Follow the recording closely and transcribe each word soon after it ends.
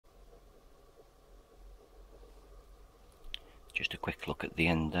Just a quick look at the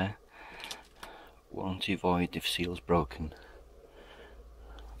end there. Warranty void if seal's broken.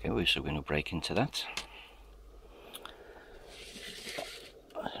 Okay, so we're going to break into that.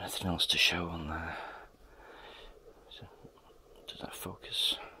 Anything else to show on there? So, does that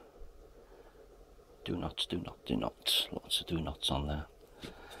focus? Do not, do not, do not. Lots of do nots on there.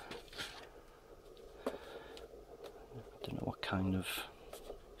 Don't know what kind of,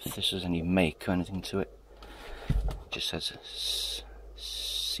 if this has any make or anything to it. It just says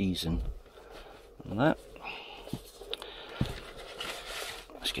season on that.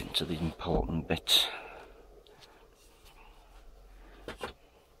 Let's get into the important bit.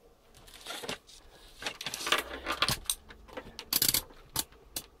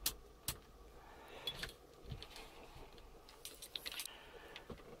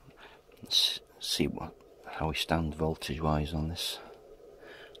 Let's see how we stand voltage wise on this.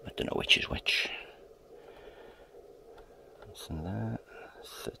 I don't know which is which. So there,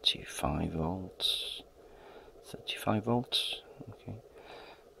 35 volts. 35 volts. Okay.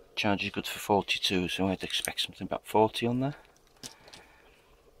 Charge is good for 42, so I'd expect something about 40 on there.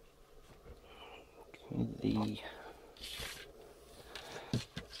 Okay, the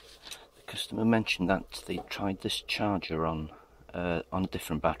customer mentioned that they tried this charger on a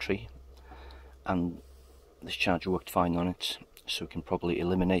different battery, and this charger worked fine on it, so we can probably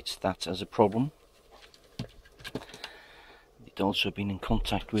eliminate that as a problem. They'd also been in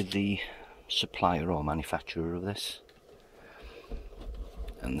contact with the supplier or manufacturer of this,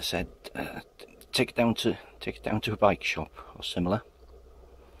 and they said take it down to a bike shop or similar.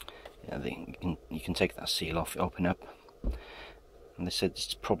 Yeah, you can take that seal off, open up, and they said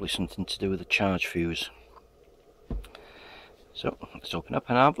it's probably something to do with the charge fuse. So let's open up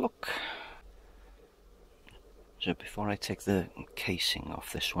and have a look. So before I take the casing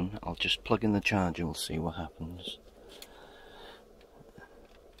off this one, I'll just plug in the charger and we'll see what happens.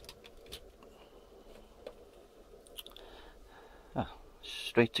 Ah,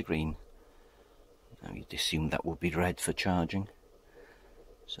 straight to green. Now you'd assume that would be red for charging.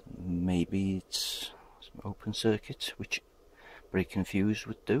 So maybe it's some open circuit, which breaking fuse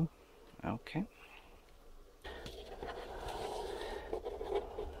would do. Okay.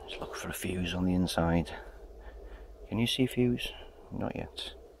 Let's look for a fuse on the inside. Can you see fuse? Not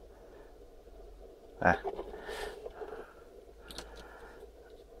yet. Ah.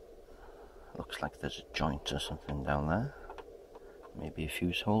 Looks like there's a joint or something down there. Maybe a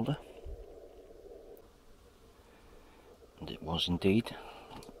fuse holder. And it was indeed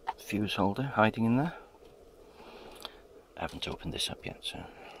a fuse holder hiding in there. I haven't opened this up yet, so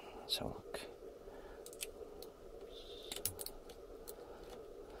let's have a look.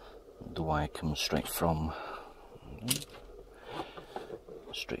 The wire comes straight from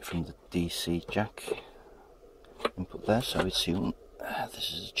the DC jack input there, so I assume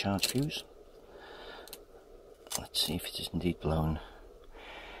this is a charge fuse. Let's see if it is indeed blown.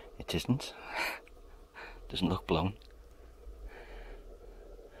 It isn't. Doesn't look blown.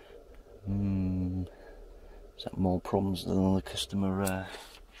 Is that more problems than the customer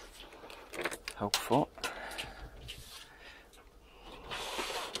hoped for?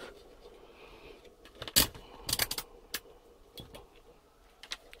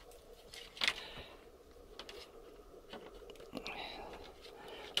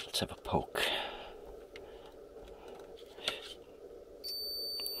 Let's have a poke.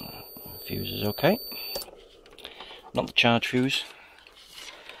 Fuse is okay. Not the charge fuse.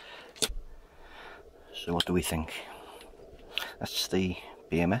 So what do we think? That's the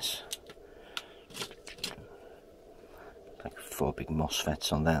BMS. Like 4 big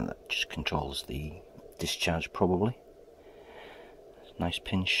MOSFETs on there that just controls the discharge probably. Nice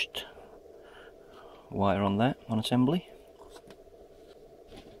pinched wire on there on assembly.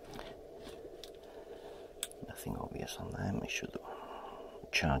 Nothing obvious on there. Make sure the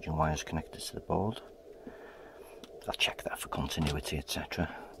charging wire is connected to the board. I'll check that for continuity, etc.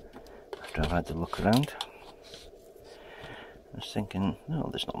 after I've had a look around. I was thinking, no,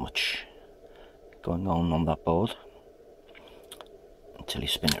 there's not much going on that board until you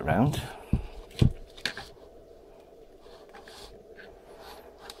spin it around.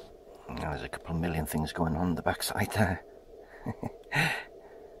 Now there's a couple of million things going on the backside there.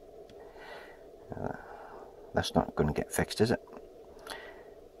 That's not going to get fixed, is it?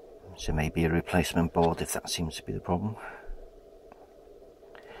 So maybe a replacement board if that seems to be the problem.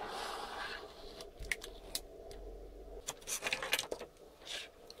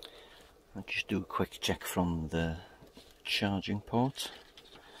 I'll just do a quick check from the charging port.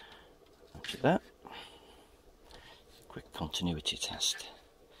 After that, quick continuity test.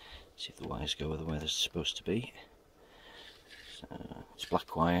 See if the wires go the way they're supposed to be. So it's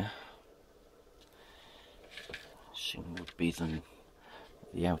black wire. Soon would be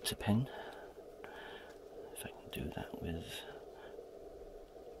the outer pin. If I can do that with.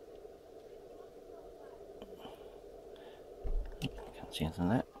 Can't see anything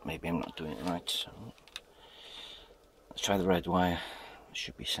there. Maybe I'm not doing it right. So let's try the red wire. It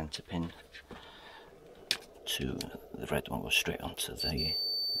should be centre pin. To the red one goes straight onto the.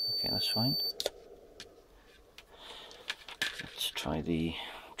 Okay, that's fine. Let's try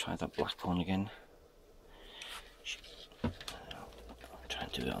that black one again. I'll try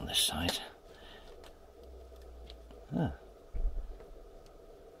and do it on this side.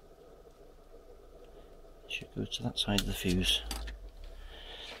 Should go to that side of the fuse.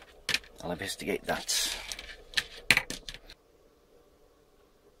 I'll investigate that.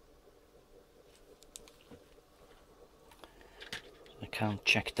 I can't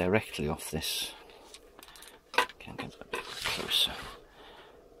check directly off this. Can get a bit closer.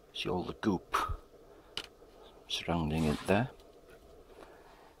 See all the goop surrounding it there.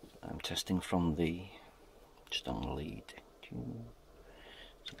 I'm testing from the just on the lead.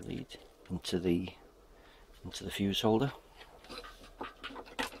 Lead into the fuse holder.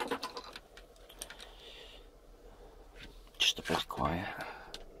 Just a black wire.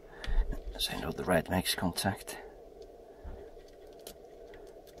 As I know the red makes contact.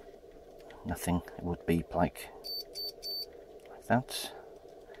 Nothing, it would beep like that.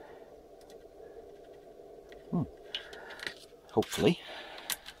 Hopefully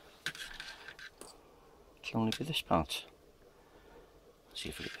it'll only be this part. See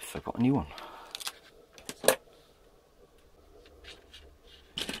if I've got a new one.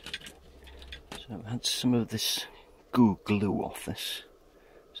 So I've had some of this glue off this.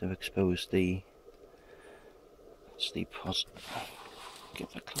 So I've exposed the positive.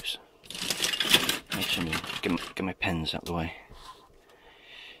 Get that closer. Actually, get my pens out of the way.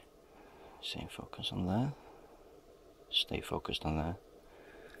 Stay focused on there. Stay focused on there.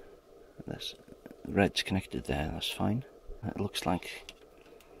 This red's connected there, that's fine. It looks like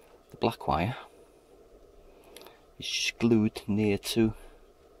the black wire is just glued near to,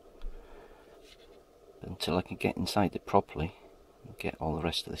 until I can get inside it properly and get all the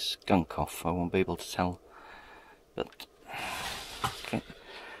rest of this gunk off. I won't be able to tell, but okay,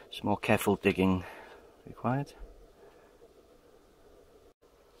 some more careful digging required.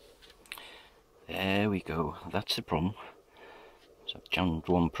 There we go, that's the problem. So I've jammed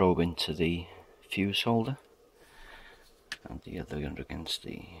one probe into the fuse holder and the other under against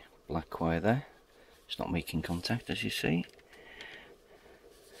the black wire there. It's not making contact, as you see.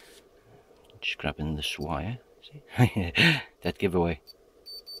 Just grabbing this wire, see? Dead giveaway.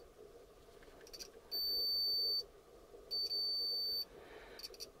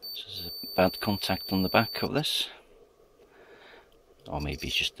 So there's a bad contact on the back of this, or maybe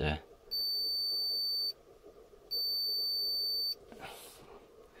it's just a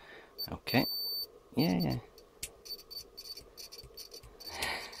okay, yeah.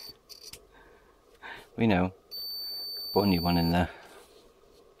 We know. Put a new one in there.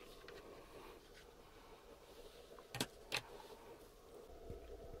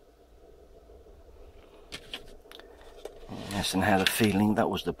 Yes, and had a feeling that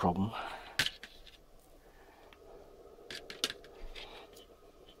was the problem.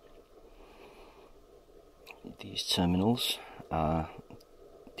 These terminals are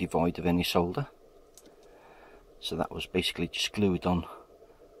devoid of any solder, so that was basically just glued on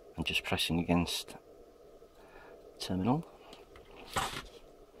and just pressing against the terminal.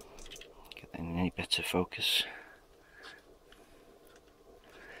 Get that in any better focus.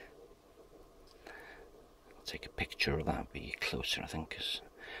 I'll take a picture of that, be closer I think, because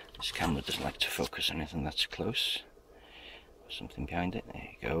this camera doesn't like to focus on anything that's close. Something behind it, there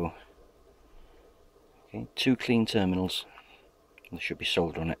you go. Okay, 2 clean terminals. There should be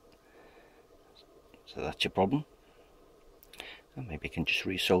solder on it. So that's your problem. And maybe you can just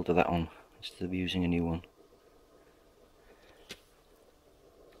resolder that on instead of using a new one.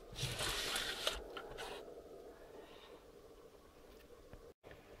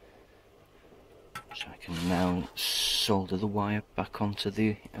 So I can now solder the wire back onto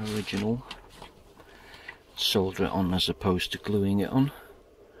the original. Solder it on as opposed to gluing it on.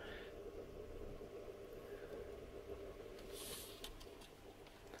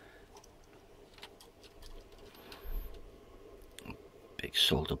 Big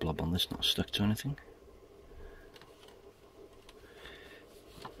solder blob on this, not stuck to anything.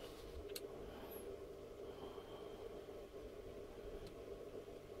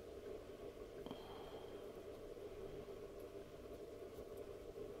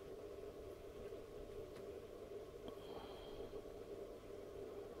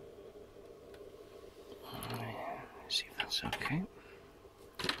 That's okay.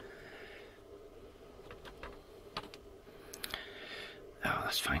 Oh,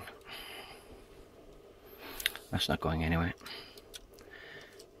 that's fine. That's not going anywhere.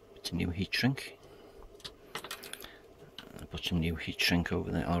 It's a new heat shrink. I'll put some new heat shrink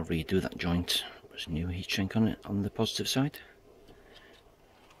over there. I'll redo that joint. There's a new heat shrink on it on the positive side.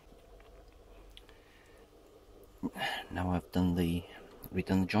 Now I've redone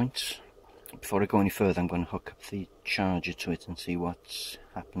the joints. Before I go any further, I'm going to hook up the charger to it and see what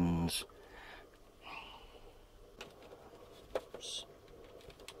happens. Oops.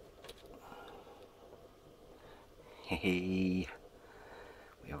 Hey,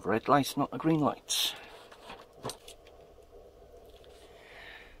 we have red lights, not a green light.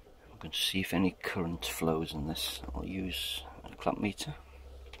 I'm going to see if any current flows in this. I'll use a clamp meter.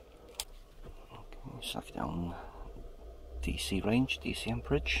 Okay, slack down DC range, DC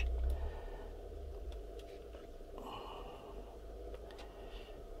amperage.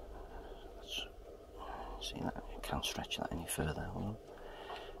 See that? I can't stretch that any further.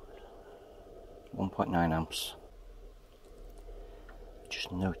 1.9 amps.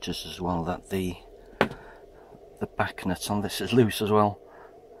 Just notice as well that the back nut on this is loose as well.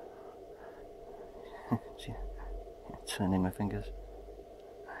 See, turning my fingers.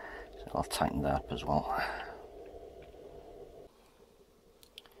 So I'll tighten that up as well.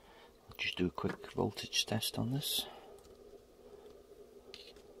 I'll just do a quick voltage test on this.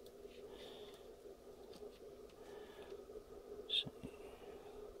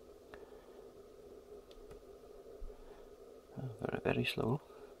 Very slow.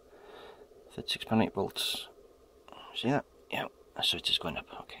 36.8 volts. See that? Yeah, so it is going up.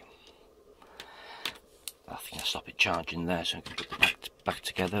 Okay. I think I'll stop it charging there so I can put it back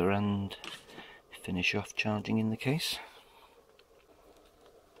together and finish off charging in the case.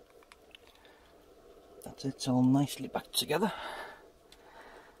 That's it, it's all nicely back together.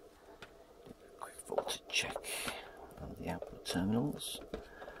 Quick voltage check on the output terminals.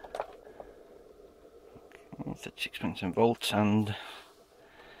 36.7 volts and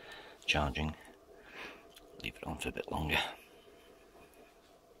charging. Leave it on for a bit longer.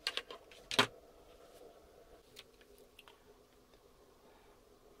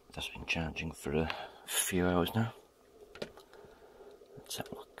 That's been charging for a few hours now. Let's have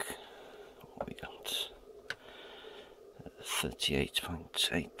a look. What we got?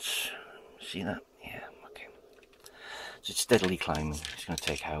 38.8. See that? Yeah, okay. So it's steadily climbing. It's going to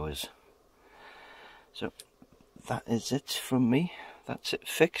take hours. So that is it from me. That's it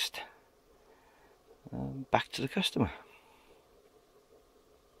fixed. Back to the customer.